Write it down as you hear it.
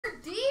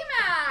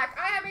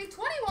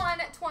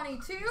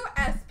22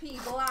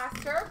 SP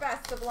Blaster.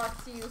 Best of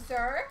luck to you,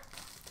 sir.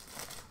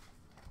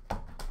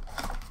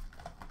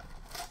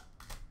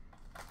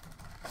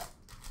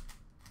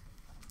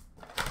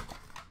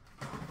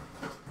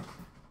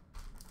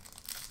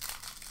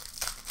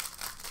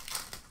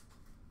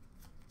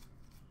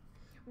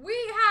 We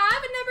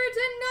have number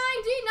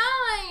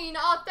 /299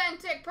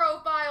 Authentic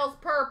Profiles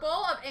Purple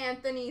of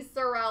Anthony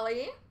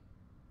Cirelli.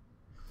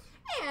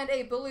 And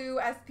a blue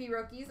SP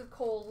Rookies of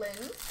Cole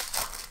Lind.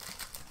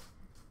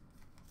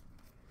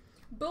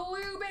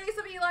 Blue base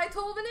of Eli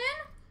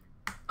Tolvanen.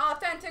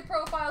 Authentic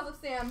Profiles of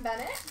Sam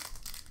Bennett.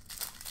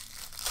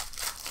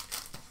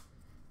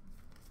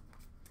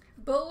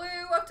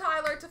 Blue of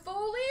Tyler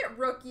Toffoli.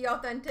 Rookie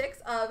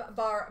Authentics of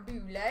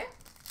Barbule.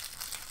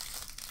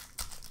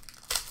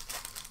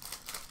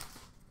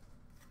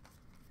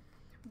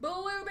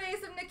 Blue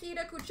base of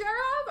Nikita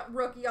Kucherov.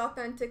 Rookie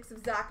Authentics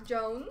of Zach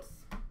Jones.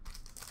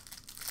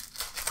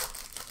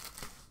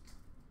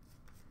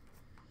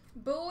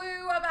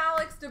 Blue of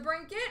Alex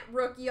DeBrincat.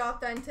 Rookie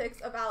Authentics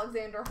of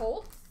Alexander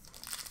Holtz.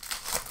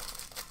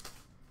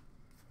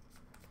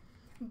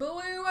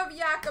 Blue of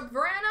Jakob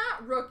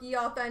Vrana. Rookie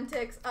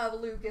Authentics of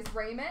Lucas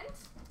Raymond.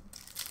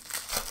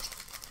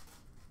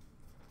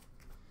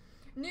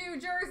 New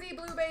Jersey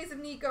blue base of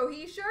Nico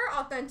Hischier.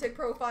 Authentic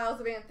Profiles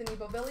of Anthony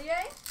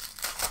Beauvillier.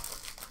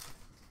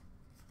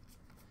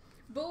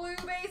 Blue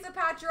base of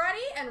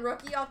Pacioretty and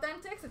rookie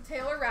authentics of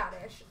Taylor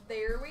Radish.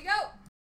 There we go.